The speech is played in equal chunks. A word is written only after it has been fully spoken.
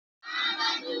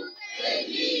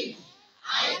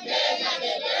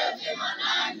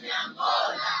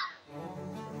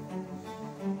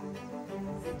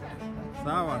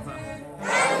Sawa, sawa.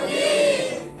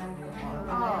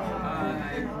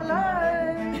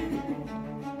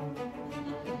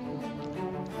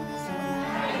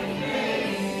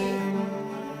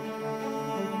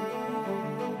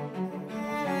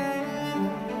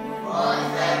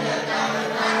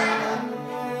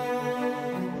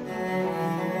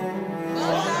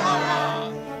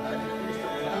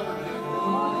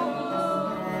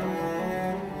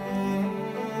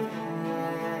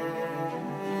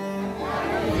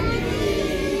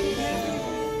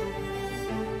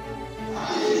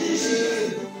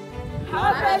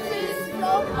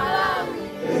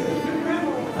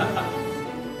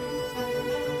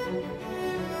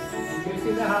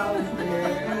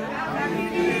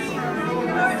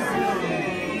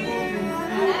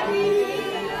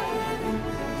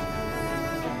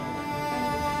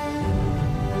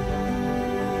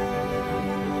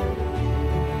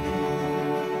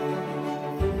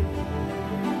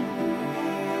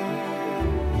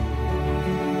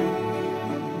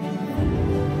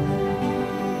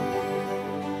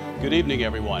 Good evening,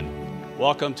 everyone.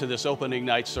 Welcome to this opening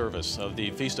night service of the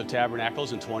Feast of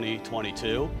Tabernacles in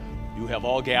 2022. You have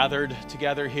all gathered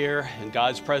together here in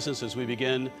God's presence as we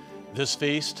begin this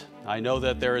feast. I know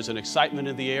that there is an excitement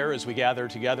in the air as we gather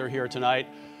together here tonight,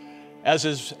 as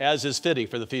is fitting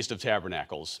for the Feast of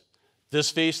Tabernacles.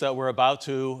 This feast that we're about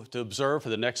to observe for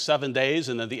the next 7 days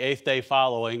and then the 8th day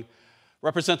following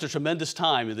represents a tremendous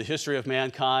time in the history of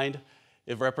mankind.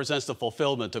 It represents the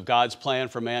fulfillment of God's plan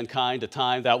for mankind, a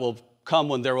time that will come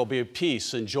when there will be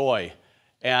peace and joy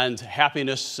and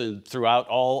happiness throughout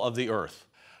all of the earth.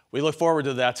 We look forward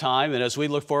to that time, and as we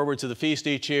look forward to the feast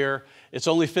each year, it's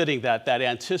only fitting that that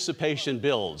anticipation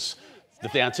builds,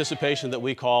 the anticipation that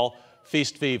we call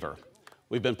feast fever.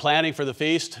 We've been planning for the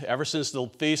feast ever since the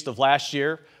feast of last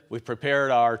year. We've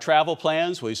prepared our travel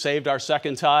plans. We've saved our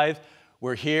second tithe.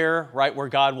 We're here right where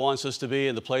God wants us to be,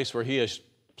 in the place where He has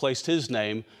placed His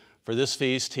name for this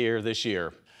feast here this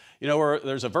year. You know,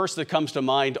 there's a verse that comes to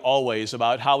mind always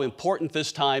about how important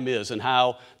this time is and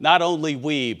how not only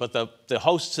we, but the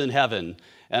hosts in heaven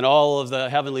and all of the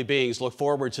heavenly beings look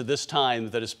forward to this time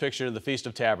that is pictured in the Feast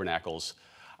of Tabernacles.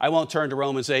 I won't turn to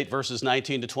Romans 8, verses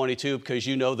 19 to 22, because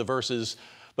you know the verses,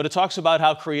 but it talks about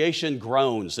how creation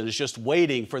groans and is just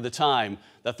waiting for the time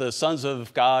that the sons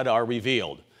of God are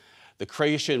revealed. The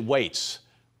creation waits.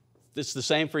 It's the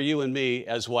same for you and me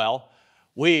as well.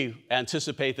 We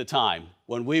anticipate the time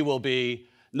when we will be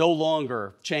no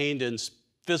longer chained in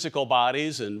physical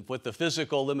bodies and with the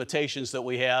physical limitations that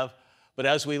we have, but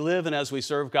as we live and as we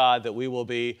serve God, that we will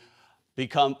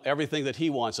become everything that He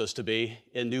wants us to be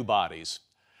in new bodies.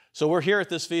 So we're here at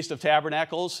this Feast of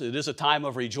Tabernacles. It is a time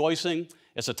of rejoicing.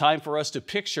 It's a time for us to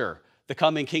picture the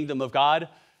coming kingdom of God.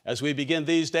 As we begin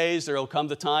these days, there will come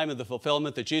the time of the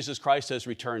fulfillment that Jesus Christ has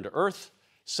returned to earth.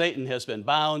 Satan has been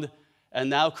bound, and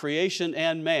now creation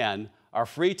and man are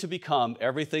free to become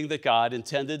everything that God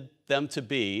intended them to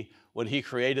be when He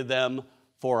created them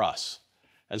for us.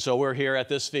 And so we're here at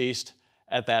this feast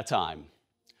at that time.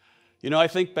 You know, I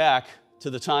think back to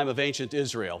the time of ancient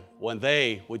Israel when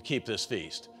they would keep this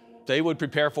feast. They would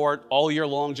prepare for it all year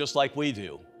long just like we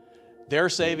do. Their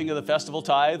saving of the festival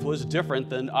tithe was different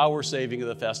than our saving of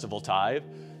the festival tithe.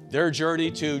 Their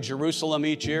journey to Jerusalem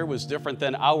each year was different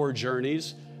than our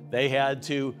journeys. They had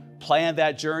to plan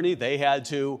that journey. They had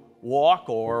to walk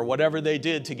or whatever they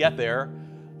did to get there,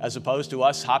 as opposed to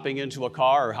us hopping into a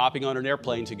car or hopping on an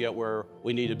airplane to get where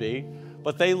we need to be.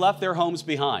 But they left their homes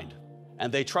behind,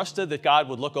 and they trusted that God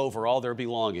would look over all their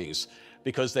belongings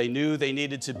because they knew they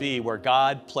needed to be where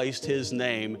God placed His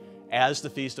name as the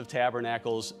Feast of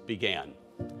Tabernacles began.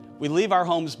 We leave our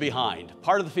homes behind.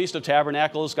 Part of the Feast of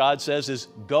Tabernacles, God says, is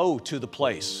go to the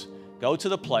place. Go to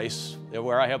the place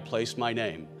where I have placed my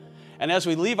name. And as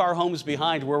we leave our homes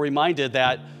behind, we're reminded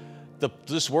that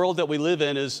this world that we live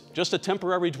in is just a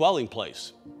temporary dwelling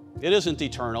place. It isn't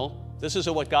eternal. This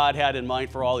isn't what God had in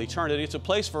mind for all eternity. It's a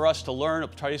place for us to learn, a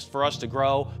place for us to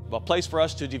grow, a place for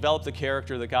us to develop the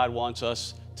character that God wants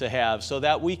us to have so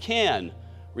that we can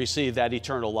receive that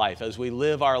eternal life as we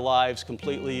live our lives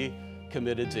completely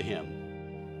committed to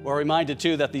Him. We're reminded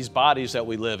too that these bodies that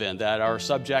we live in that are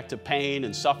subject to pain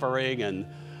and suffering and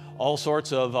all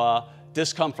sorts of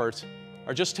discomfort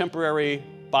are just temporary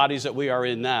bodies that we are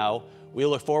in now. We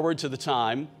look forward to the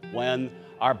time when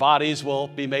our bodies will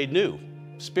be made new,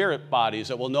 spirit bodies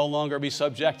that will no longer be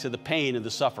subject to the pain and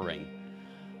the suffering.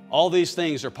 All these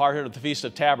things are part of the Feast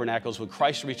of Tabernacles when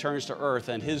Christ returns to earth,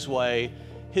 and His way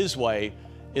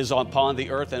is upon the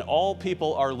earth, and all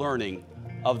people are learning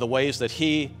of the ways that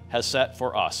He has set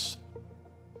for us.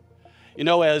 You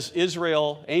know, as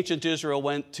ancient Israel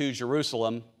went to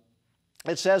Jerusalem,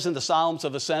 it says in the Psalms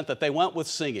of Ascent that they went with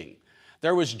singing.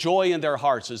 There was joy in their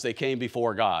hearts as they came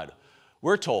before God.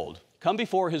 We're told, come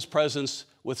before his presence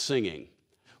with singing.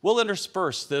 We'll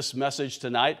intersperse this message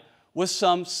tonight with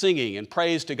some singing and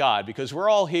praise to God, because we're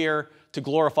all here to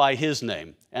glorify his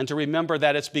name and to remember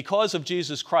that it's because of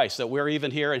Jesus Christ that we're even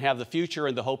here and have the future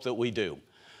and the hope that we do.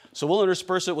 So we'll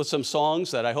intersperse it with some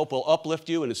songs that I hope will uplift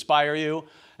you and inspire you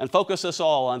and focus us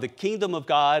all on the kingdom of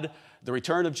God, the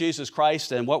return of Jesus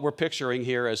Christ, and what we're picturing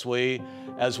here as we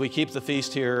keep the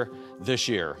feast here this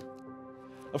year.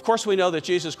 Of course, we know that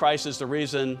Jesus Christ is the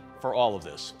reason for all of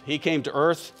this. He came to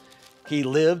earth, he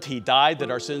lived, he died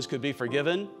that our sins could be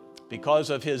forgiven. Because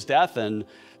of his death and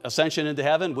ascension into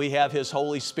heaven, we have his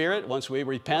Holy Spirit. Once we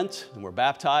repent and we're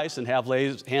baptized and have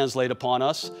hands laid upon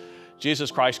us,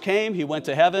 Jesus Christ came, he went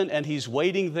to heaven, and he's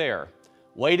waiting there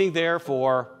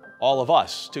for all of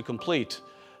us to complete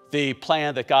the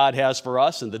plan that God has for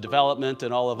us and the development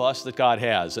in all of us that God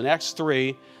has. In Acts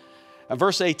 3, and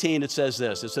verse 18, it says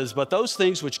this. It says, "But those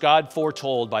things which God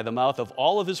foretold by the mouth of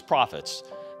all of his prophets,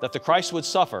 that the Christ would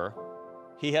suffer,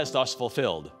 he has thus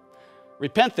fulfilled.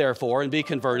 Repent, therefore, and be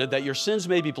converted, that your sins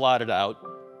may be blotted out,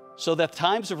 so that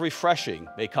times of refreshing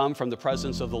may come from the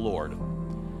presence of the Lord,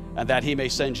 and that he may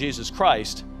send Jesus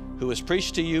Christ, who was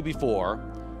preached to you before,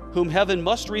 whom heaven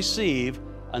must receive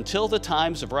until the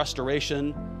times of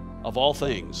restoration of all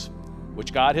things,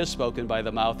 which God has spoken by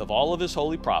the mouth of all of his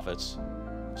holy prophets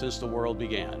since the world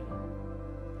began."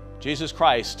 Jesus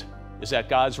Christ is at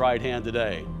God's right hand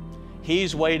today.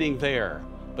 He's waiting there.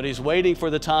 But he's waiting for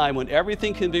the time when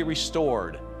everything can be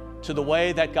restored to the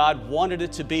way that God wanted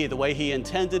it to be, the way he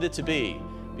intended it to be,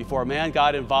 before man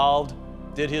got involved,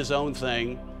 did his own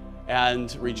thing,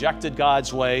 and rejected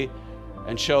God's way,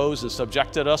 and chose and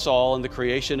subjected us all in the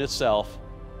creation itself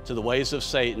to the ways of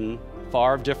Satan,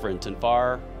 far different and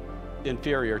far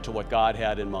inferior to what God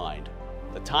had in mind.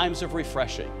 The times of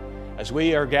refreshing. As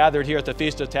we are gathered here at the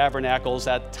Feast of Tabernacles,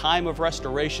 that time of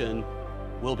restoration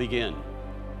will begin.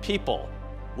 People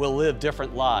will live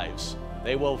different lives.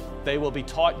 They will be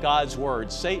taught God's word.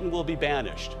 Satan will be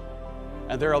banished.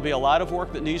 And there will be a lot of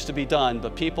work that needs to be done,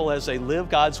 but people, as they live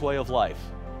God's way of life,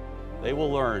 they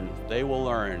will learn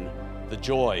the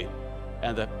joy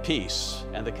and the peace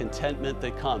and the contentment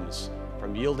that comes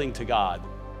from yielding to God.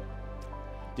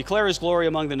 Declare his glory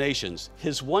among the nations,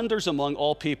 his wonders among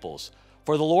all peoples.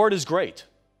 For the Lord is great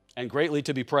and greatly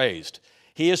to be praised.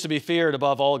 He is to be feared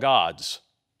above all gods.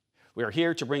 We are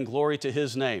here to bring glory to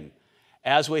his name,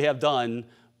 as we have done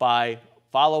by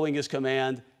following his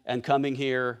command and coming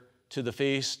here to the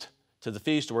feast,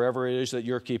 wherever it is that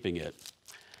you're keeping it.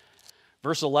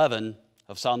 Verse 11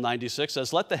 of Psalm 96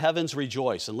 says, "Let the heavens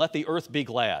rejoice and let the earth be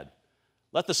glad.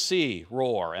 Let the sea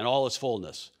roar and all its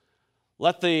fullness.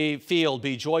 Let the field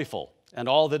be joyful and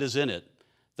all that is in it.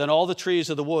 Then all the trees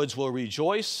of the woods will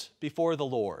rejoice before the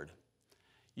Lord."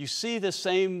 You see the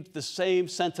same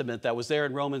sentiment that was there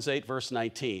in Romans 8, verse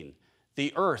 19.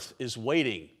 The earth is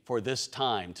waiting for this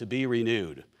time to be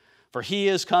renewed. For he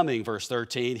is coming, verse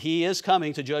 13, he is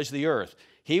coming to judge the earth.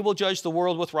 He will judge the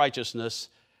world with righteousness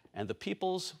and the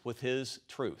peoples with his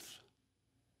truth.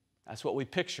 That's what we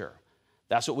picture.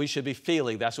 That's what we should be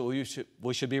feeling. That's what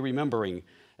we should be remembering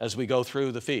as we go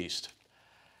through the feast.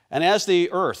 And as the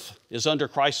earth is under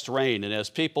Christ's reign, and as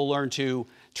people learn to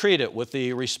treat it with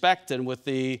the respect and with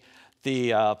the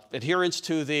adherence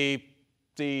to the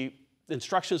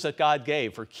instructions that God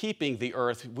gave for keeping the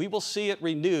earth, we will see it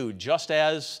renewed just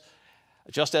as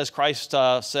Christ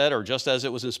said, or just as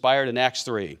it was inspired in Acts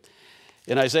 3.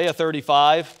 In Isaiah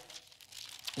 35,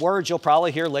 words you'll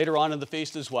probably hear later on in the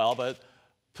feast as well, but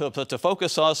to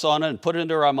focus us on it and put it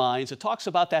into our minds, it talks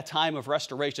about that time of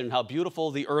restoration and how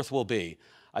beautiful the earth will be.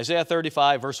 Isaiah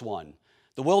 35, verse 1.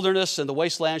 "The wilderness and the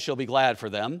wasteland shall be glad for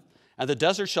them, and the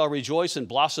desert shall rejoice and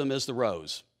blossom as the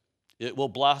rose. It will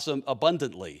blossom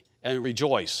abundantly and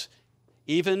rejoice,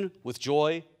 even with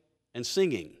joy and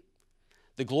singing.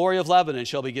 The glory of Lebanon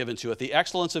shall be given to it, the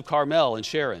excellence of Carmel and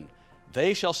Sharon.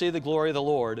 They shall see the glory of the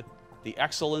Lord, the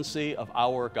excellency of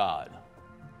our God."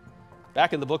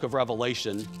 Back in the book of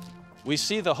Revelation, we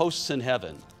see the hosts in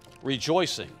heaven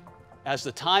rejoicing as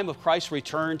the time of Christ's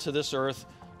return to this earth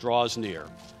draws near.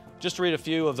 Just to read a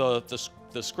few of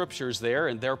the scriptures there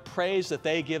and their praise that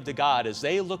they give to God as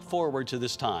they look forward to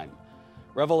this time.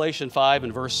 Revelation 5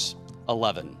 and verse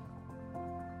 11.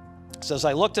 It says,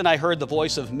 "I looked and I heard the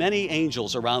voice of many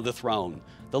angels around the throne,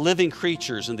 the living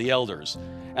creatures and the elders,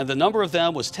 and the number of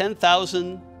them was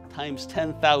 10,000 times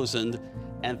 10,000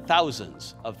 and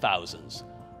thousands of thousands,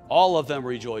 all of them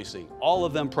rejoicing, all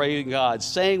of them praising God,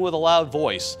 saying with a loud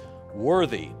voice,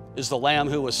 'Worthy is the Lamb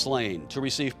who was slain to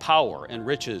receive power and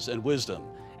riches and wisdom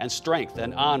and strength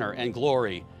and honor and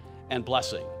glory and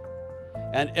blessing.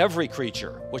 And every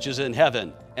creature which is in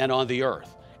heaven and on the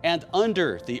earth and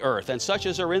under the earth, and such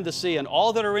as are in the sea, and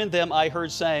all that are in them, I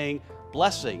heard saying,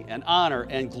 blessing and honor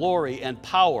and glory and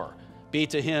power be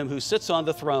to him who sits on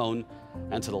the throne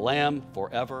and to the Lamb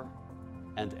forever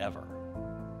and ever.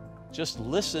 Just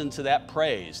listen to that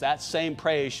praise. That same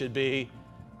praise should be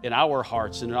in our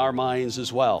hearts and in our minds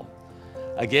as well.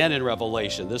 Again in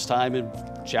Revelation, this time in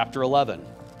chapter 11.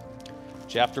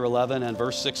 Chapter 11 and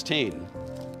verse 16.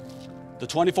 The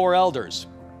 24 elders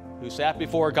who sat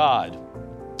before God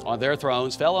on their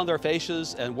thrones fell on their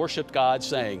faces and worshiped God,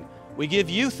 saying, we give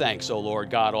you thanks, O Lord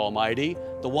God Almighty,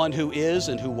 the one who is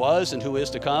and who was and who is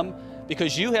to come,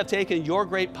 because you have taken your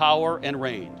great power and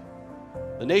reigned.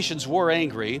 The nations were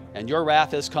angry, and your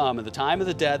wrath has come, and the time of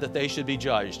the dead that they should be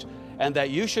judged, and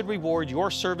that you should reward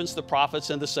your servants, the prophets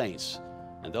and the saints,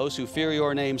 and those who fear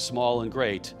your name, small and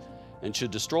great, and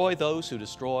should destroy those who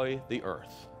destroy the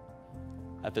earth.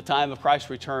 At the time of Christ's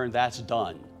return, that's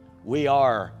done. We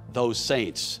are those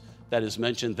saints that is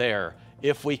mentioned there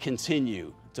if we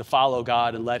continue to follow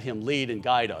God and let him lead and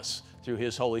guide us through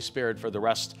his Holy Spirit for the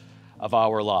rest of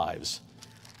our lives.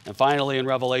 And finally, in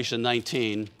Revelation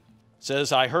 19, it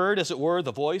says, I heard, as it were,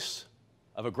 the voice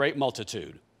of a great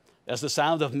multitude, as the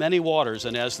sound of many waters,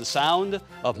 and as the sound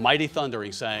of mighty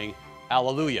thundering, saying,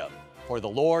 Alleluia, for the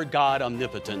Lord God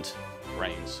omnipotent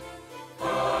reigns.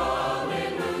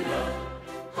 Hallelujah,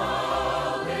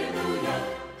 hallelujah,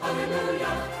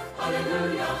 hallelujah,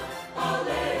 hallelujah,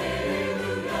 hallelujah.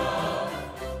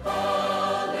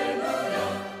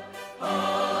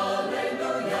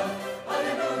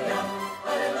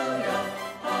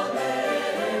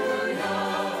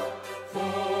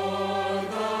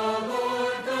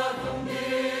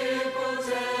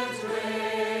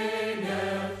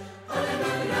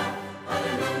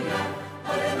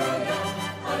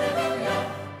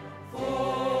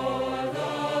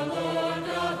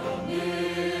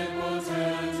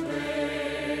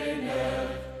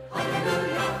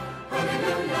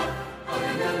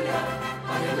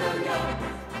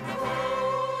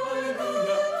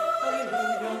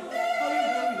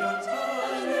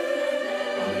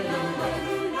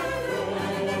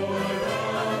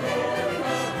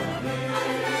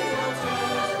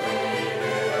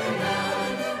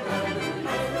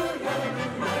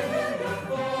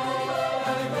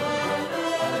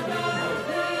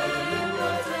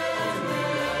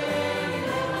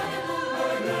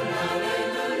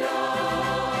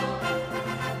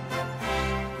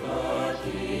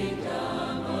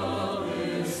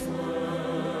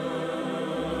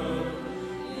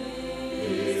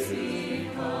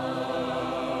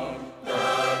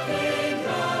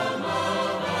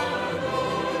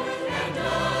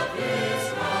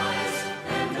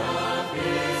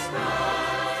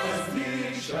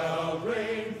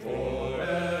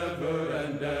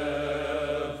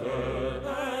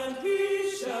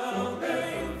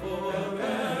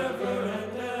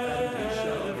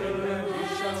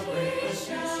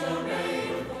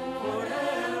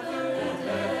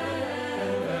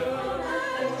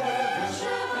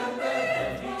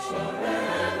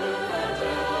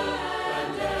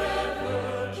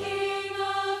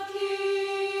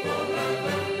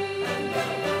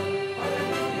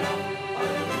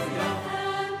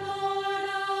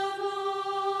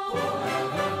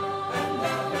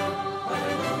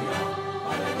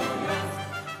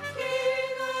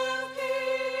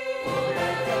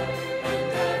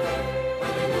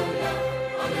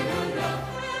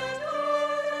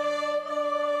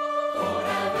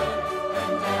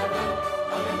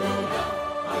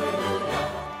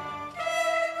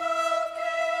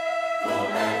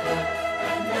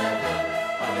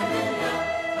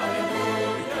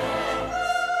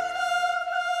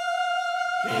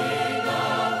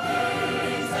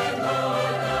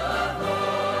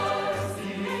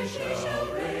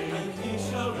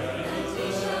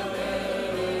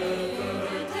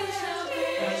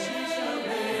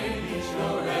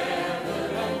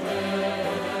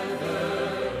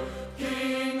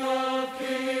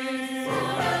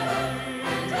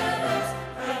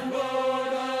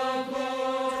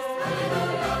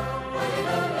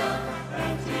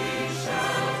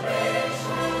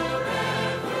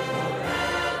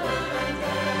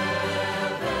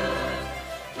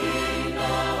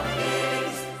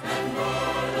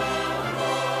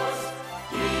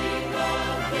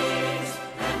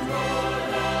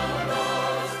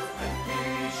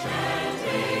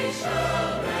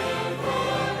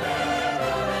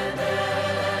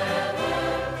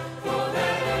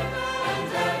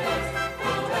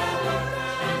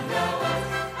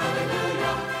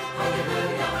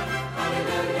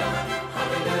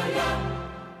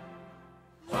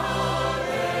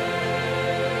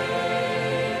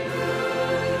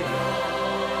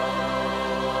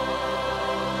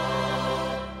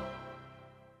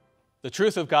 The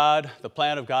truth of God, the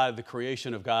plan of God, the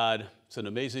creation of God, it's an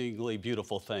amazingly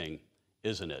beautiful thing,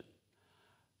 isn't it?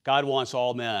 God wants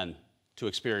all men to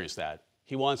experience that.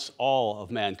 He wants all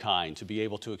of mankind to be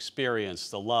able to experience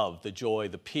the love, the joy,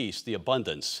 the peace, the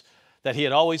abundance that he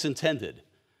had always intended,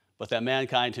 but that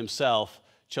mankind himself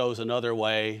chose another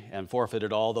way and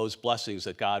forfeited all those blessings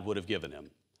that God would have given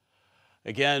him.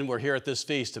 Again, we're here at this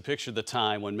feast to picture the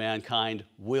time when mankind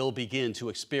will begin to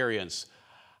experience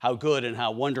how good and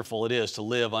how wonderful it is to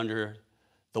live under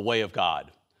the way of God.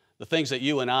 The things that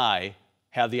you and I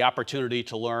have the opportunity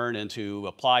to learn and to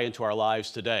apply into our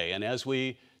lives today. And as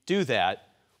we do that,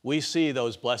 we see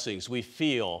those blessings. We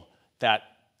feel that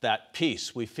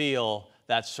peace. We feel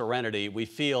that serenity. We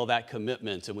feel that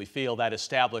commitment, and we feel that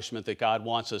establishment that God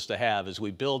wants us to have as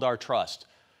we build our trust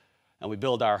and we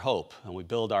build our hope and we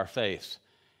build our faith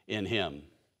in Him.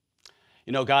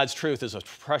 You know, God's truth is a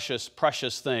precious,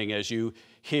 precious thing, as you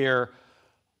hear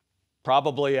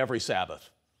probably every Sabbath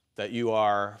that you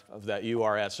are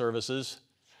at services.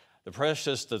 The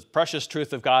precious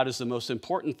truth of God is the most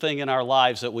important thing in our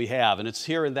lives that we have, and it's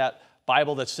here in that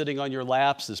Bible that's sitting on your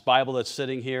laps, this Bible that's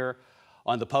sitting here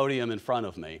on the podium in front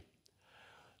of me.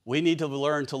 We need to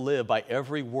learn to live by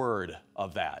every word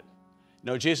of that. You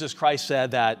know, Jesus Christ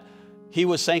said that He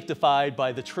was sanctified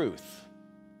by the truth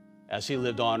as He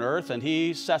lived on earth, and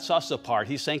He sets us apart.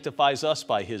 He sanctifies us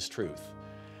by His truth.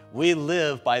 We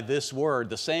live by this word,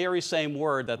 the very same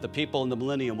word that the people in the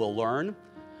millennium will learn,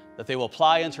 that they will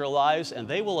apply into their lives, and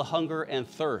they will hunger and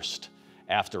thirst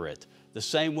after it. The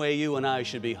same way you and I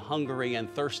should be hungering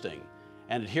and thirsting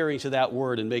and adhering to that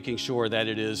word and making sure that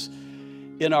it is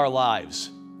in our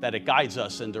lives, that it guides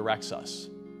us and directs us.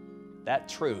 That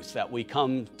truth that we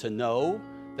come to know,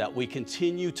 that we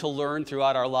continue to learn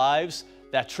throughout our lives,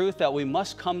 that truth that we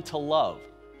must come to love,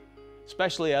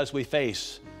 especially as we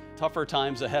face tougher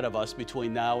times ahead of us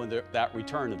between now and that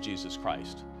return of Jesus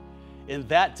Christ. In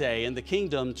that day, in the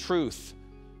kingdom, truth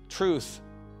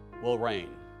will reign.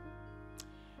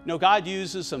 You know, God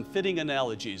uses some fitting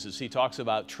analogies as He talks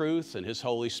about truth and His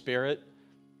Holy Spirit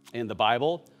in the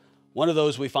Bible. One of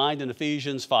those we find in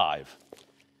Ephesians 5.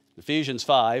 Ephesians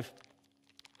 5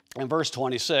 and verse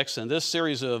 26. In this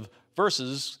series of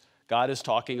verses, God is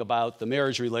talking about the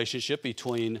marriage relationship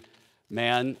between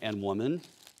man and woman.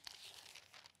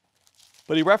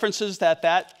 But He references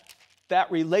that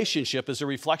relationship is a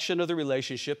reflection of the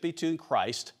relationship between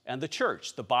Christ and the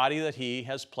church, the body that He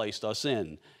has placed us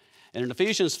in. And in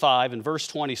Ephesians 5 and verse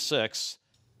 26,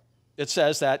 it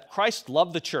says that Christ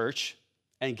loved the church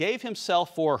and gave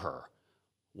Himself for her.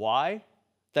 Why?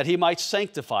 That He might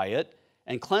sanctify it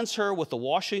and cleanse her with the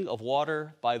washing of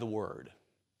water by the word.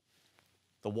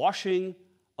 The washing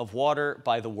of water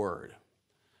by the word.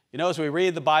 You know, as we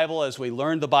read the Bible, as we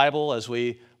learn the Bible, as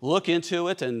we look into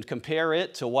it and compare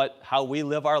it to how we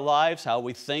live our lives, how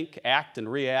we think, act,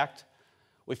 and react,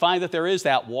 we find that there is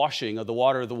that washing of the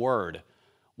water of the word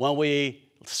when we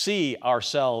see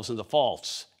ourselves in the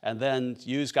faults and then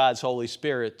use God's Holy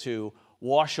Spirit to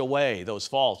wash away those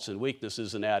faults and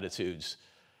weaknesses and attitudes.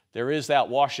 There is that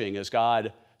washing as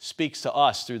God speaks to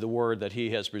us through the word that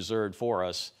He has reserved for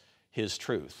us, His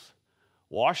truth.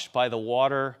 Washed by the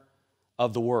water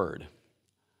of the word.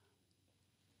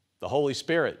 The Holy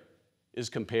Spirit is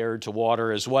compared to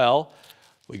water as well.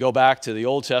 We go back to the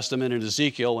Old Testament in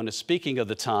Ezekiel when it's speaking of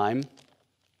the time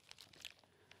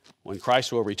when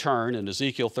Christ will return in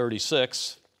Ezekiel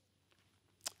 36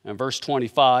 and verse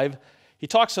 25. He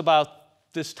talks about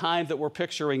this time that we're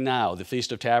picturing now, the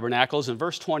Feast of Tabernacles. In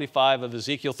verse 25 of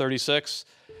Ezekiel 36,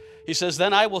 he says,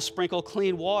 "Then I will sprinkle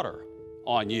clean water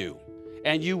on you,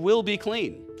 and you will be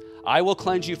clean. I will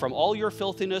cleanse you from all your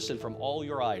filthiness and from all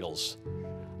your idols.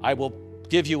 I will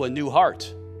give you a new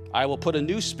heart. I will put a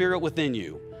new spirit within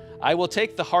you. I will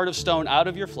take the heart of stone out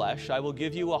of your flesh. I will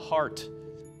give you a heart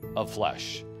of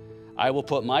flesh. I will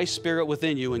put my spirit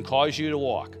within you and cause you to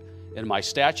walk in my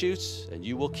statutes, and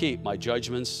you will keep my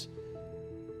judgments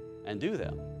and do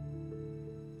them."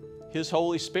 His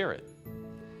Holy Spirit.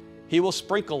 He will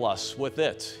sprinkle us with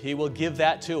it. He will give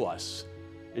that to us.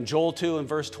 In Joel 2 and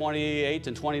verse 28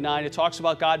 and 29, it talks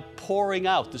about God pouring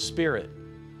out the Spirit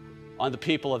on the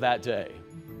people of that day.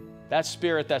 That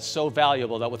Spirit that's so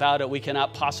valuable that without it we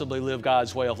cannot possibly live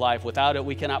God's way of life. Without it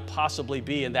we cannot possibly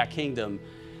be in that kingdom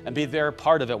and be there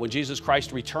part of it when Jesus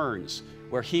Christ returns,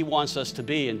 where He wants us to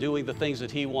be and doing the things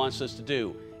that He wants us to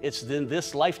do. It's in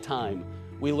this lifetime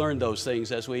we learn those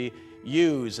things as we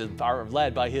use and are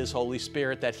led by His Holy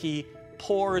Spirit that He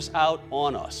pours out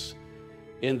on us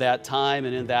in that time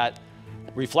and in that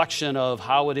reflection of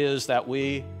how it is that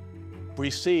we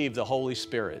receive the Holy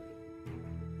Spirit.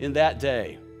 In that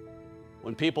day,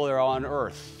 when people are on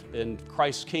earth in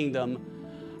Christ's kingdom.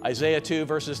 Isaiah 2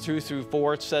 verses 2 through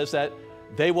 4, it says that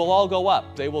they will all go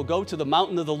up. They will go to the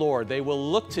mountain of the Lord. They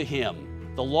will look to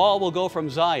Him. The law will go from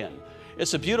Zion.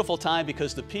 It's a beautiful time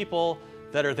because the people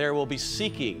that are there will be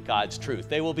seeking God's truth.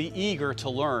 They will be eager to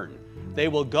learn. They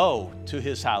will go to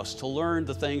His house to learn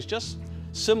the things just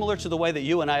similar to the way that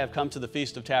you and I have come to the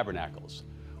Feast of Tabernacles.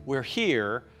 We're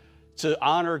here to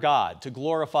honor God, to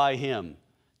glorify Him,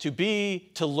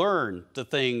 to learn the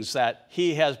things that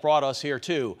He has brought us here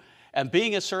to. And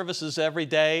being at services every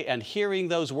day and hearing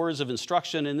those words of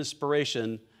instruction and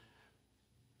inspiration,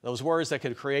 those words that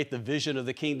can create the vision of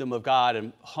the kingdom of God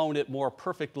and hone it more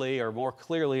perfectly or more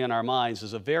clearly in our minds,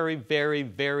 is a very, very,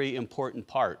 very important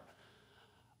part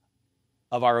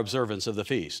of our observance of the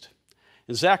feast.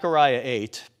 In Zechariah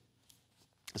 8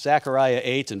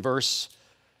 in verse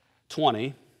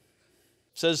 20,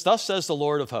 says, "Thus says the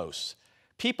Lord of hosts,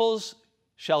 peoples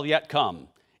shall yet come,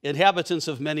 inhabitants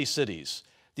of many cities.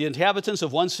 The inhabitants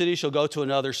of one city shall go to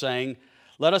another, saying,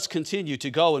 let us continue to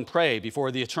go and pray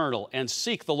before the Eternal and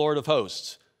seek the Lord of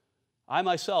hosts. I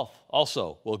myself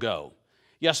also will go.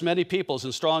 Yes, many peoples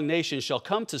and strong nations shall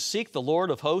come to seek the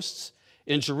Lord of hosts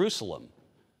in Jerusalem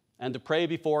and to pray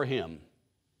before Him."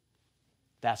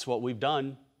 That's what we've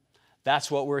done. That's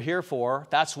what we're here for.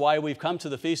 That's why we've come to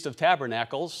the Feast of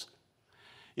Tabernacles.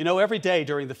 You know, every day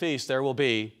during the feast there will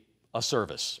be a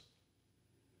service.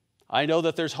 I know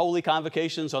that there's holy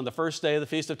convocations on the first day of the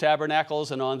Feast of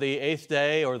Tabernacles and on the 8th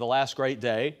day or the last great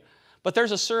day, but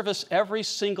there's a service every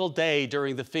single day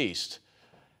during the feast.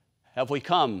 Have we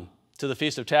come to the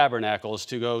Feast of Tabernacles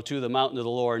to go to the mountain of the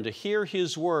Lord and to hear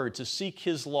His word, to seek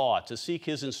His law, to seek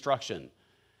His instruction,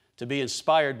 to be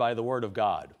inspired by the Word of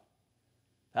God?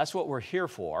 That's what we're here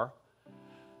for.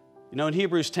 You know, in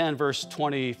Hebrews 10, verse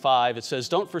 25, it says,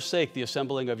 "Don't forsake the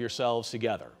assembling of yourselves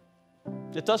together."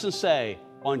 It doesn't say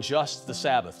on just the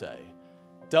Sabbath day.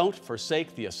 Don't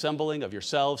forsake the assembling of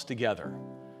yourselves together.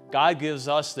 God gives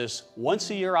us this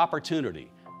once-a-year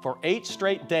opportunity for 8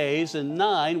 straight days and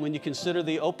 9 when you consider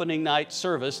the opening night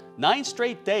service. 9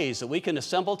 straight days that we can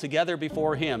assemble together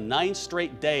before Him. 9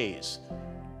 straight days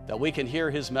that we can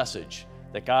hear His message,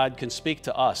 that God can speak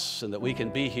to us, and that we can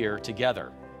be here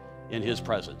together in His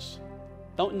presence.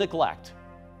 Don't neglect.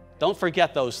 Don't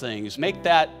forget those things. Make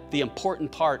that the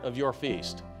important part of your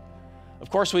feast. Of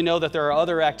course, we know that there are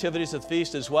other activities at the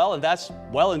feast as well, and that's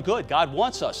well and good. God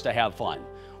wants us to have fun.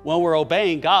 When we're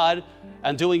obeying God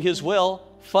and doing His will,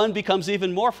 fun becomes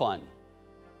even more fun.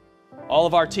 All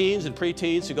of our teens and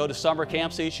preteens who go to summer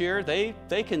camps each year, they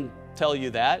can tell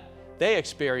you that. They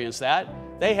experience that.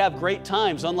 They have great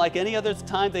times, unlike any other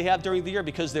time they have during the year,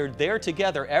 because they're there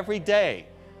together every day.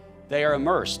 They are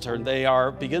immersed, or they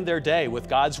begin their day with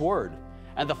God's Word.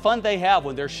 And the fun they have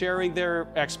when they're sharing their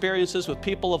experiences with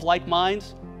people of like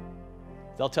minds,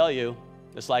 they'll tell you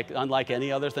it's unlike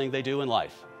any other thing they do in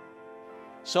life.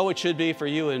 So it should be for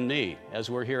you and me as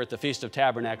we're here at the Feast of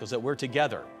Tabernacles, that we're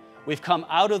together. We've come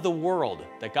out of the world,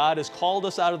 that God has called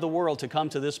us out of the world to come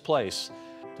to this place,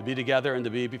 to be together and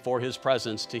to be before His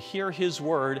presence, to hear His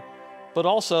word, but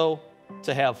also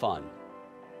to have fun.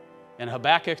 In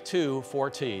Habakkuk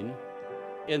 2:14,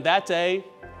 "In that day,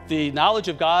 the knowledge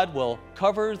of God will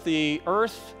cover the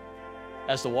earth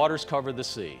as the waters cover the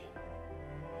sea."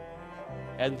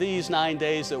 And these 9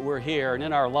 days that we're here and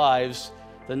in our lives,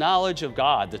 the knowledge of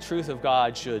God, the truth of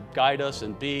God, should guide us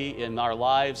and be in our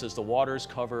lives as the waters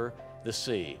cover the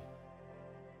sea.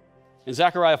 In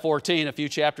Zechariah 14, a few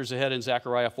chapters ahead in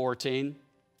Zechariah 14,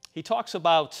 he talks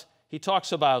about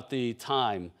the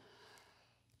time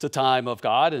of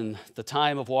God and the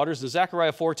time of waters. In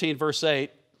Zechariah 14, verse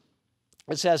 8,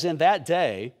 it says, "In that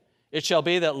day it shall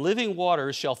be that living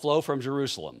waters shall flow from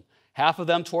Jerusalem, half of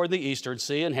them toward the eastern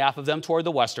sea and half of them toward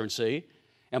the western sea,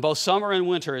 and both summer and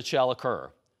winter it shall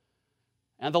occur.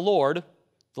 And the Lord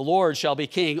shall be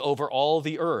king over all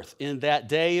the earth. In that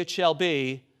day it shall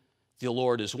be, the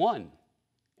Lord is one,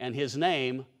 and His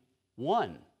name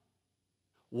one."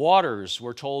 Waters,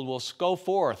 we're told, will go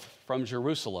forth from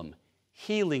Jerusalem,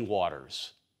 healing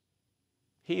waters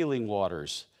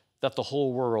that the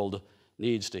whole world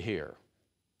needs to hear.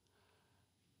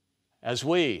 As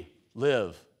we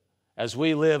live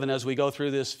and as we go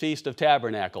through this Feast of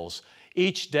Tabernacles,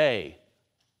 each day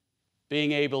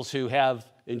being able to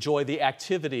enjoy the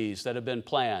activities that have been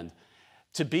planned,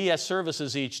 to be at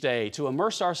services each day, to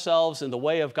immerse ourselves in the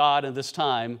way of God in this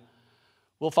time,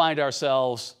 we'll find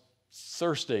ourselves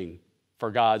thirsting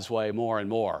for God's way more and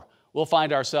more. We'll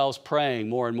find ourselves praying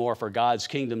more and more for God's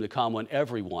kingdom to come when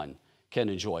everyone can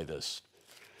enjoy this.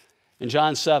 In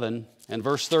John 7 and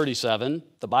verse 37,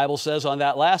 the Bible says, "On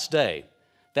that last day,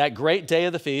 that great day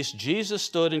of the feast, Jesus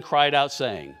stood and cried out,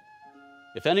 saying,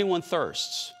 "If anyone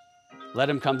thirsts, let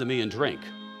him come to me and drink.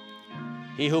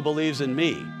 He who believes in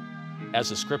me, as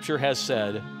the scripture has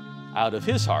said, out of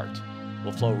his heart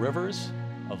will flow rivers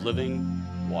of living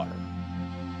water."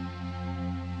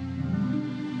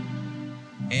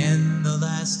 In the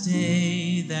last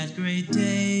day, that great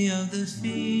day of the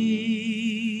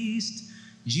feast,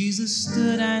 Jesus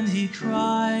stood and he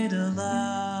cried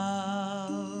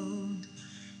aloud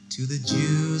to the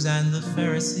Jews and the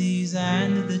Pharisees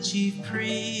and the chief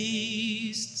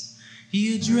priests.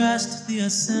 He addressed the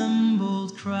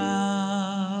assembled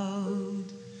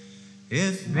crowd.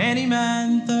 "If any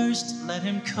man thirst, let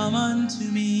him come unto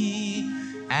me,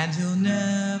 and he'll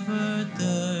never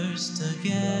thirst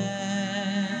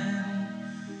again.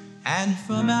 And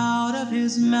from out of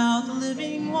his mouth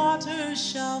living water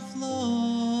shall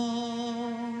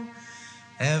flow,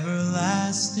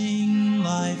 everlasting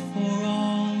life for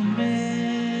all men."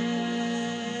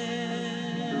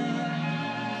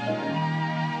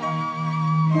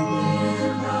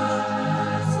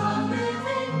 Rivers of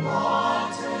living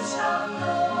water shall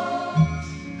flow,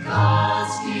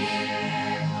 God's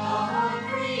gift of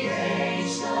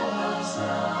creation will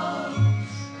show,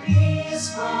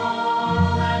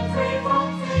 peaceful and free from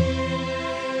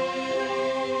fears,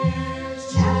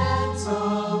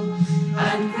 gentle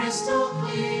and crystal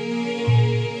clear.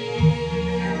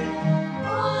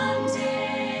 One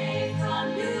day from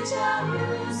New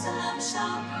Jerusalem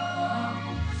shall come,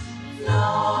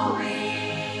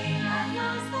 flowing and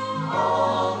as the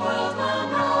whole world will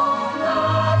know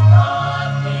that God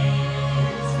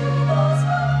gives to those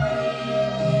who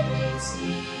freely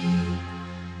receive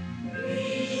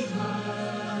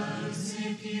rivers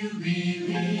if you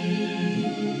believe.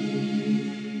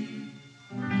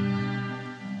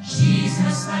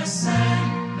 Jesus, I said,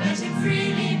 let him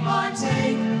freely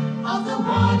partake of the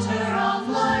water of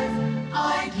life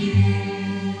I give.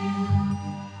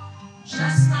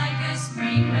 Just like a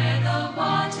spring where the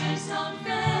waters don't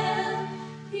fail,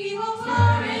 he will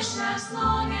flourish as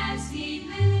long as he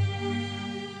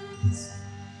lives.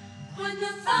 When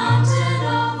the fountain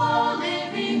of all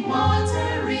living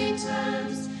water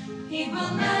returns, he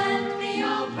will let the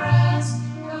oppressed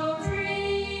go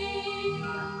free,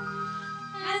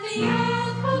 and the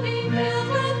earth will be filled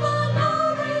with the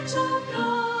knowledge of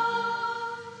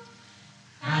God,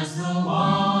 as the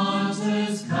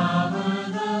waters cover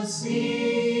the sea.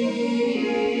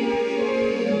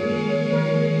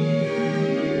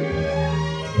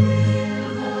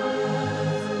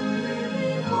 Rivers of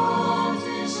living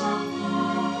water shall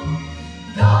flow,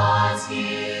 God's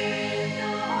gift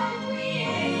of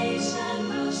creation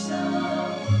will show,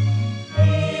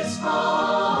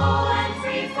 peaceful and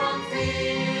free from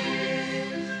fear,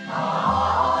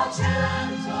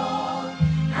 gentle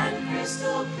and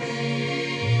crystal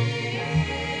clear.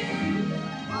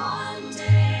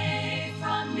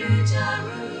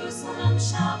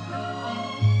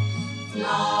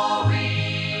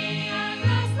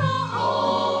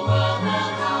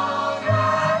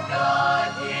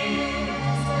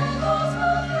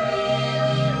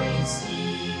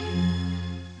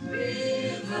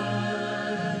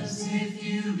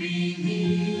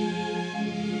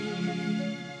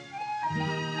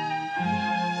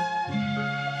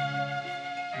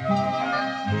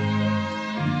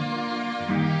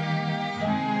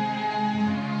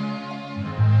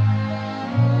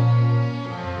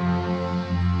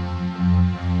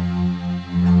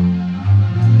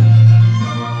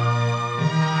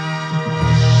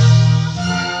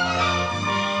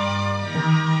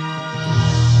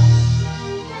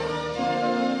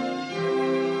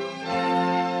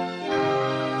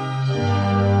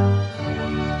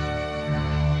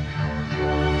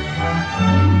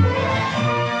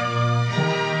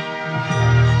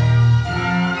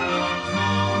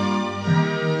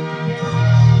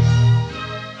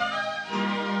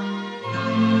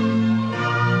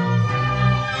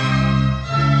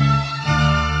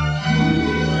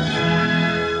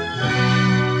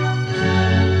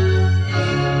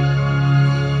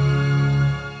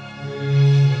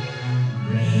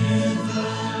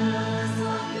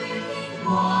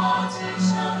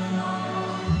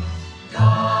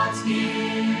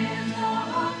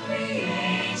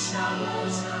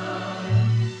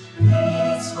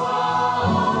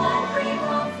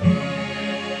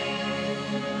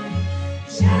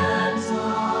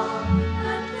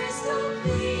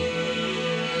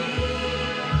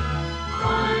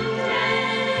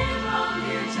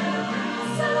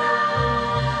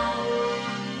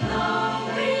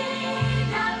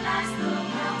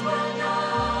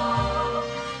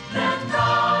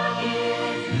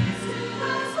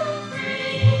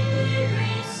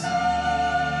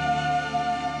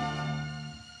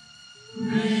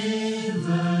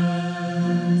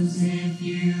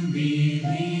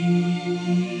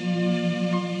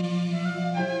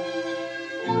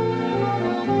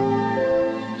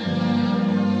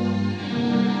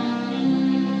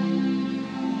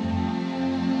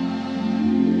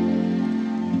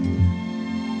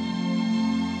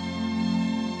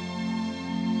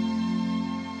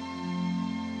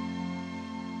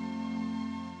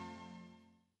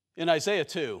 In Isaiah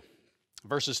 2,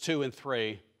 verses 2 and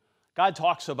 3, God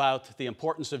talks about the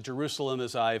importance of Jerusalem,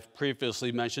 as I've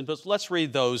previously mentioned, but let's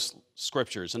read those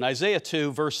scriptures. In Isaiah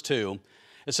 2, verse 2,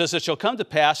 it says, "It shall come to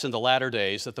pass in the latter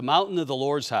days that the mountain of the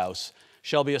Lord's house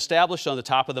shall be established on the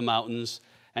top of the mountains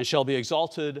and shall be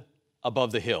exalted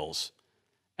above the hills,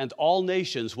 and all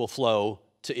nations will flow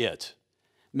to it.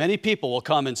 Many people will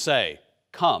come and say,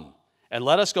 'Come, and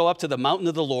let us go up to the mountain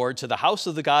of the Lord, to the house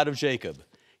of the God of Jacob.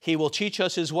 He will teach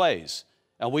us his ways,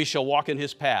 and we shall walk in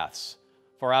his paths.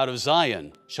 For out of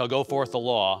Zion shall go forth the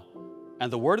law,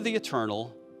 and the word of the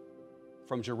eternal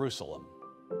from Jerusalem.'"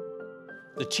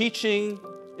 The teaching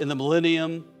in the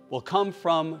millennium will come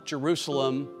from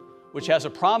Jerusalem, which has a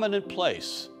prominent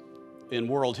place in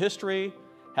world history,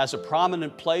 has a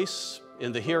prominent place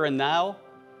in the here and now,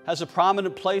 has a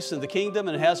prominent place in the kingdom,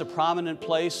 and has a prominent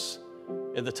place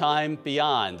in the time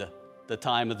beyond the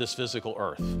time of this physical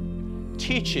earth.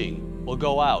 Teaching will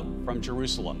go out from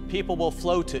Jerusalem. People will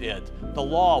flow to it. The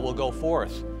law will go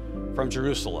forth from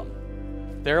Jerusalem.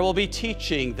 There will be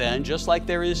teaching then, just like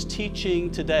there is teaching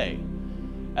today.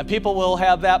 And people will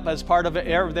have that as part of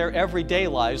their everyday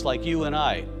lives, like you and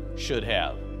I should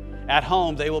have. At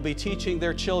home, they will be teaching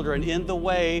their children in the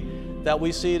way that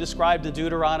we see described in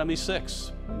Deuteronomy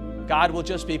 6. God will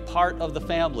just be part of the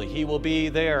family. He will be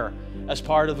there as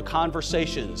part of the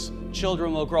conversations.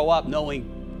 Children will grow up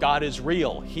knowing God is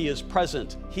real. He is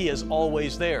present. He is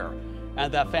always there.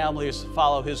 And that families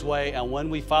follow his way. And when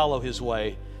we follow his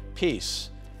way, peace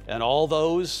and all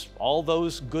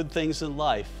those good things in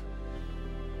life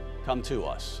come to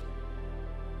us.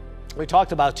 We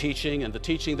talked about teaching and the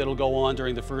teaching that will go on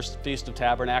during the first Feast of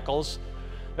Tabernacles.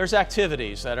 There's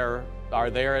activities that are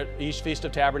there at each Feast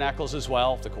of Tabernacles as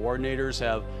well. The coordinators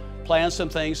have planned some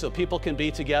things so people can be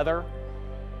together.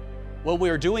 When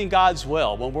we are doing God's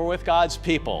will, when we're with God's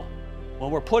people, when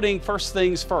we're putting first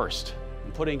things first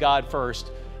and putting God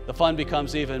first, the fun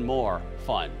becomes even more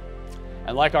fun.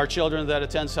 And like our children that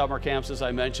attend summer camps, as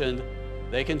I mentioned,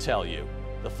 they can tell you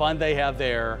the fun they have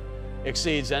there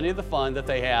exceeds any of the fun that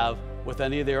they have with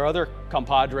any of their other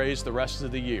compadres the rest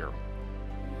of the year.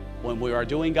 When we are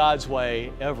doing God's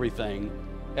way, everything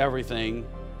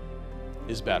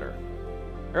is better.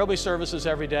 There will be services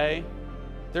every day.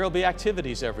 There will be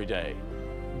activities every day.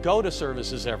 Go to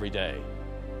services every day,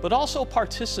 but also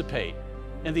participate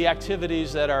in the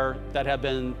activities that have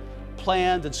been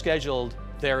planned and scheduled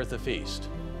there at the feast.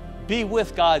 Be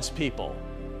with God's people.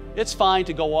 It's fine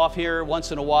to go off here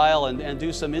once in a while and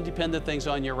do some independent things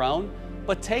on your own,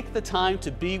 but take the time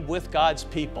to be with God's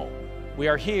people. We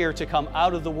are here to come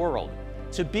out of the world,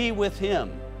 to be with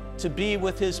him, to be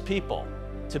with his people,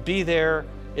 to be there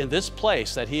in this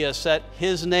place that he has set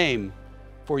his name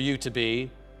for you to be,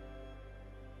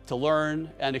 to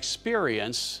learn and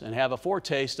experience and have a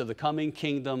foretaste of the coming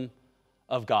kingdom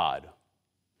of God.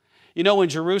 You know, in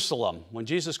Jerusalem, when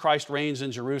Jesus Christ reigns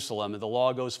in Jerusalem and the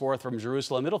law goes forth from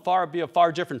Jerusalem, it'll be a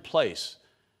far different place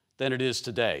than it is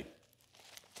today.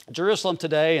 Jerusalem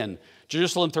today and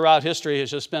Jerusalem throughout history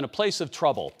has just been a place of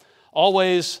trouble.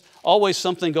 Always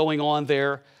something going on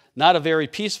there, not a very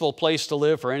peaceful place to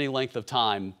live for any length of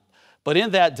time. But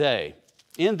in that day,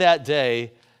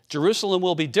 Jerusalem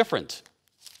will be different.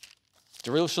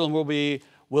 Jerusalem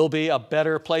will be a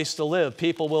better place to live.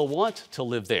 People will want to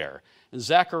live there. In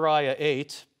Zechariah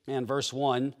 8 and verse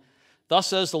 1, "Thus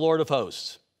says the Lord of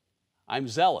hosts, I am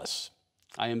zealous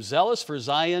for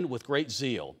Zion with great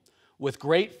zeal. With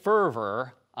great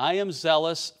fervor, I am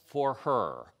zealous for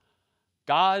her."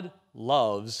 God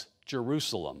loves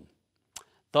Jerusalem.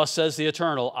 "Thus says the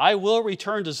Eternal, I will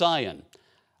return to Zion.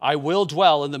 I will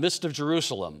dwell in the midst of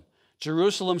Jerusalem.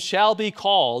 Jerusalem shall be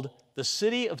called the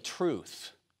city of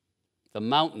truth, the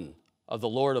mountain of the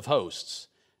Lord of hosts,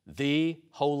 the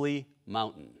holy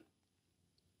mountain."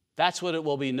 That's what it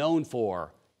will be known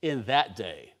for in that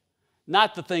day.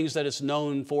 Not the things that it's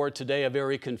known for today, a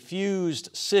very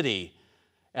confused city,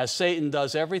 as Satan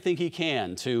does everything he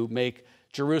can to make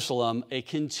Jerusalem a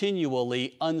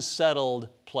continually unsettled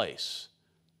place.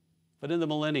 But in the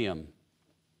millennium,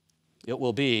 it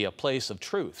will be a place of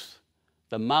truth,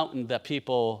 the mountain that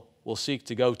people will seek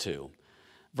to go to.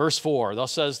 Verse 4,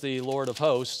 "Thus says the Lord of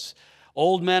hosts,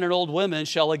 old men and old women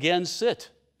shall again sit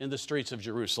in the streets of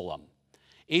Jerusalem,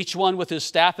 each one with his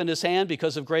staff in his hand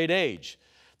because of great age.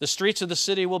 The streets of the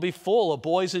city will be full of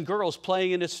boys and girls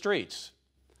playing in its streets."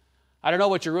 I don't know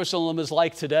what Jerusalem is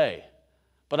like today,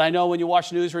 but I know when you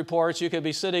watch news reports, you can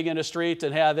be sitting in a street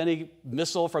and have any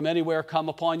missile from anywhere come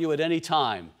upon you at any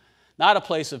time. Not a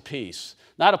place of peace,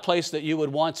 not a place that you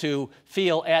would want to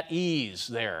feel at ease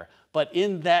there. But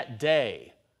in that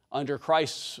day, under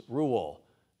Christ's rule,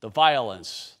 the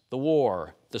violence, the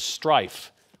war, the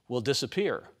strife will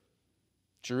disappear.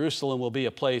 Jerusalem will be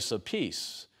a place of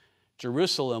peace.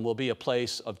 Jerusalem will be a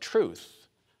place of truth.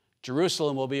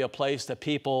 Jerusalem will be a place that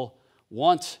people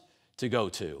want to go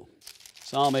to.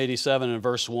 Psalm 87 and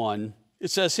verse 1, it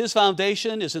says, "His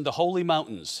foundation is in the holy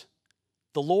mountains.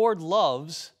 The Lord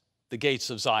loves the gates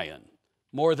of Zion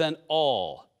more than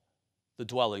all the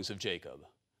dwellings of Jacob.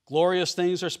 Glorious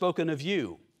things are spoken of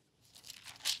you."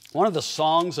 One of the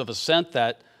songs of ascent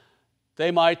that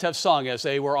they might have sung as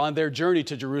they were on their journey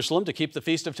to Jerusalem to keep the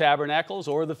Feast of Tabernacles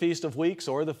or the Feast of Weeks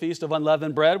or the Feast of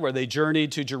Unleavened Bread, where they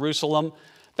journeyed to Jerusalem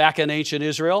back in ancient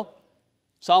Israel.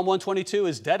 Psalm 122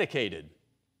 is dedicated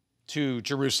to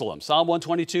Jerusalem. Psalm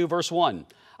 122, verse 1,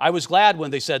 "I was glad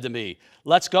when they said to me,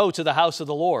 'Let's go to the house of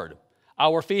the Lord.'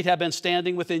 Our feet have been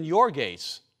standing within your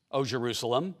gates, O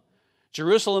Jerusalem."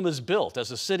 Jerusalem is built as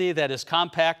a city that is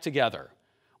compact together.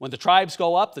 When the tribes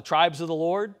go up, the tribes of the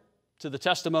Lord, to the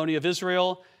testimony of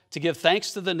Israel, to give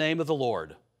thanks to the name of the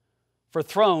Lord. For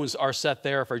thrones are set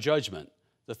there for judgment,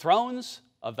 the thrones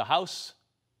of the house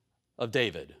of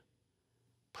David.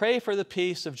 Pray for the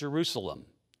peace of Jerusalem.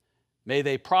 May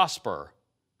they prosper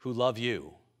who love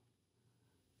you.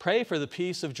 Pray for the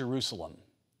peace of Jerusalem.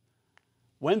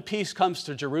 When peace comes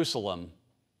to Jerusalem,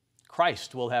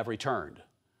 Christ will have returned.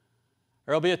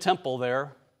 There will be a temple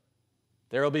there.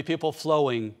 There will be people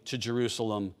flowing to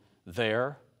Jerusalem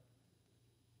there.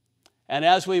 And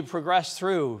as we progress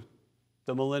through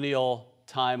the millennial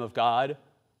time of God,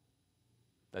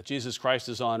 that Jesus Christ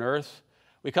is on earth,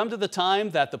 we come to the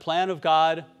time that the plan of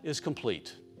God is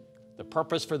complete. The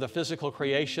purpose for the physical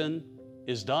creation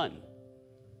is done.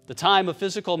 The time of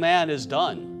physical man is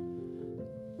done.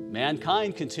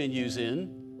 Mankind continues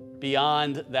in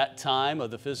beyond that time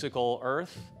of the physical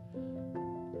earth,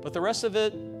 but the rest of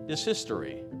it is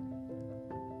history.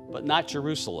 But not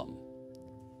Jerusalem.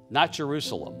 Not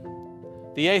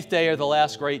Jerusalem. The 8th day, or the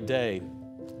last great day,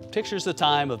 pictures the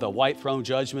time of the white throne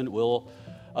judgment. We'll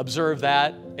observe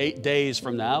that 8 days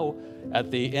from now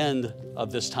at the end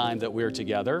of this time that we're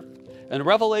together. In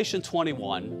Revelation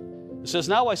 21, it says,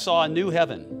 "Now I saw a new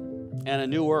heaven and a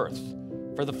new earth.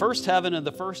 For the first heaven and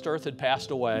the first earth had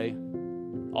passed away.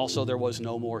 Also there was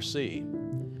no more sea.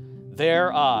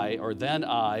 Then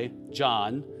I,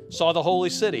 John, saw the holy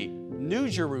city, New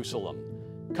Jerusalem,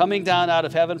 coming down out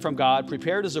of heaven from God,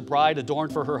 prepared as a bride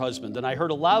adorned for her husband. And I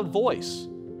heard a loud voice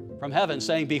from heaven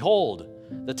saying, 'Behold,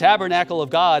 the tabernacle of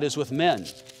God is with men,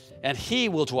 and he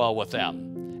will dwell with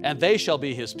them, and they shall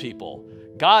be his people.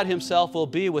 God himself will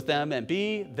be with them and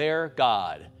be their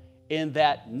God in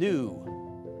that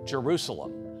new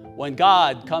Jerusalem.'" When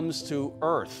God comes to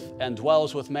earth and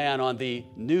dwells with man on the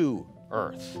new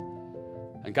earth.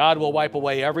 "And God will wipe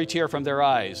away every tear from their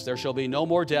eyes. There shall be no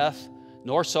more death,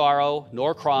 nor sorrow,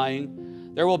 nor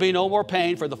crying. There will be no more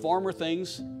pain, for the former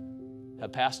things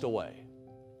have passed away."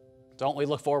 Don't we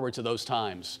look forward to those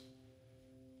times?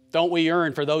 Don't we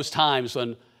yearn for those times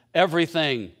when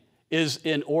everything is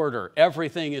in order,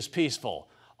 everything is peaceful,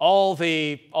 all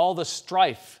the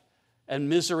strife and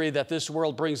misery that this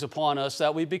world brings upon us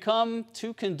that we become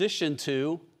too conditioned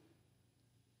to,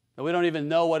 that we don't even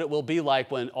know what it will be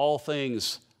like when all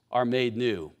things are made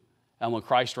new and when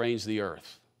Christ reigns the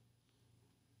earth.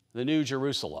 The New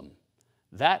Jerusalem,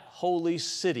 that holy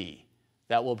city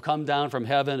that will come down from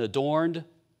heaven adorned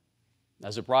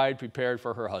as a bride prepared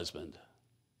for her husband.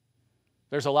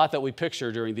 There's a lot that we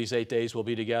picture during these 8 days we'll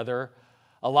be together.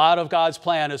 A lot of God's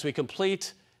plan as we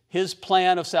complete his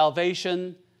plan of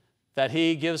salvation that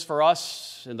he gives for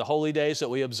us in the holy days that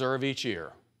we observe each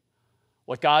year.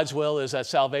 What God's will is that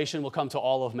salvation will come to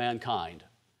all of mankind.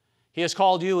 He has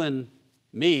called you and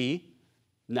me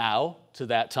now to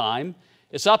that time.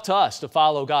 It's up to us to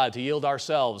follow God, to yield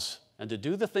ourselves, and to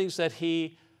do the things that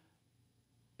he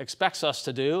expects us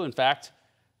to do, in fact,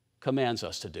 commands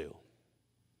us to do.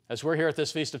 As we're here at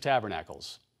this Feast of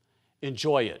Tabernacles,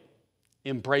 enjoy it,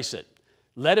 embrace it.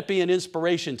 Let it be an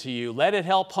inspiration to you. Let it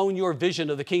help hone your vision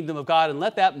of the kingdom of God, and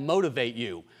let that motivate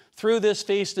you through this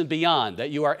feast and beyond, that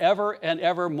you are ever and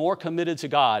ever more committed to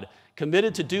God,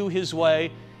 committed to do his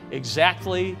way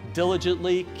exactly,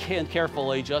 diligently, and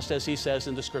carefully, just as he says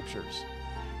in the Scriptures.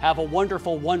 Have a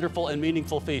wonderful, wonderful, and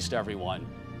meaningful feast, everyone.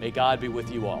 May God be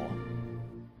with you all.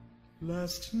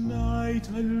 Last night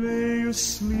I lay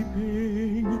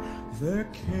a-sleeping, there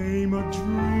came a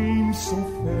dream so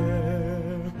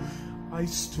fair. I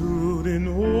stood in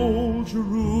old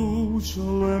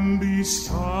Jerusalem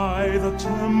beside the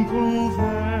temple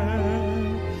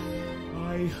there.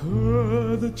 I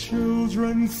heard the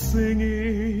children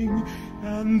singing,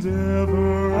 and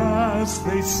ever as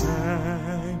they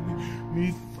sang,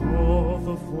 methought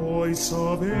the voice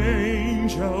of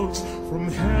angels from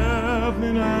heaven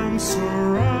an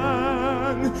answer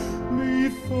rang,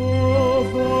 before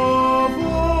the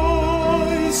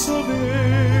voice of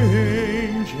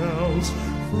angels,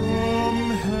 from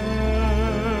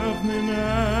heaven an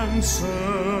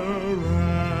answer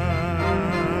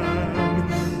rang.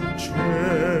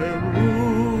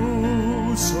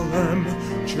 Jerusalem,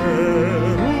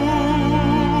 Jerusalem,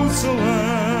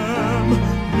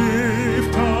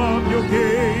 lift up your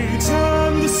gates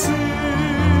and sing,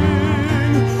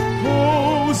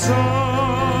 Hosanna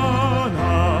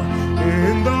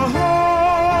in the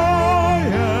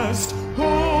highest,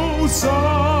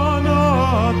 Hosanna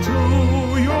to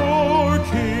your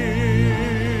King.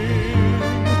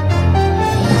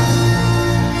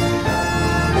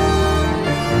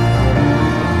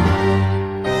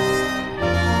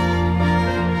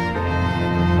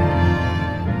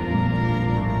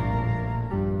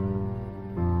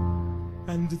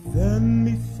 And then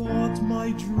methought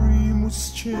my dream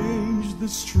was changed, the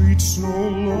streets no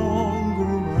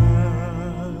longer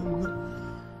rang.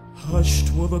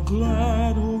 Hushed were the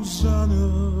glad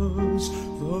hosannas,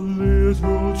 the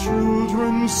little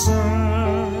children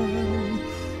sang.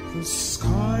 The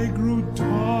sky grew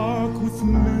dark with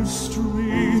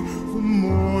mystery, the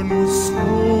morn was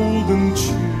cold and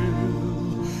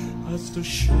chill, as the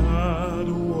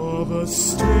shadow of a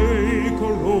stake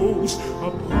arose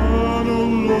upon a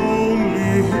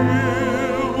lonely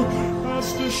hill,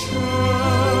 as the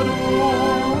shadow of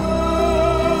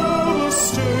a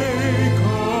stake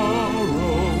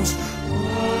arose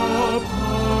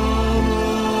upon a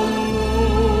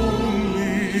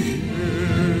lonely hill.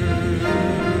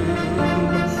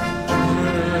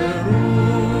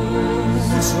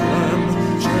 Jerusalem,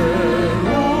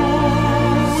 Jerusalem,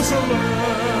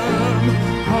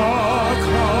 hark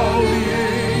how the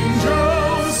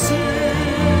angels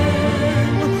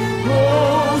sing,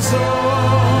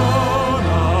 Hosanna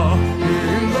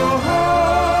in the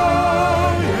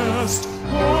highest,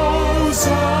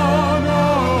 Hosanna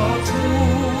to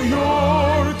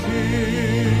your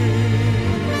King.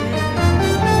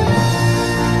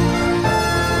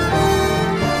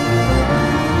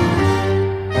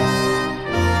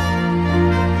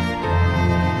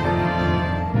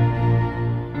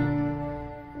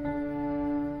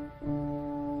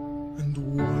 And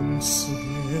once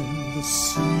again the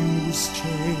scene was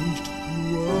changed,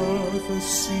 the earth as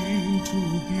seemed to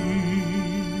be.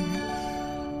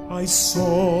 I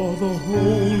saw the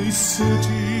holy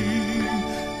city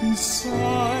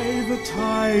beside the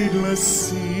tideless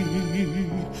sea.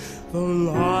 The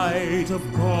light of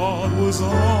God was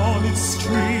on its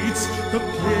streets, the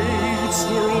gates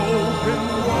were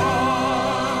open wide.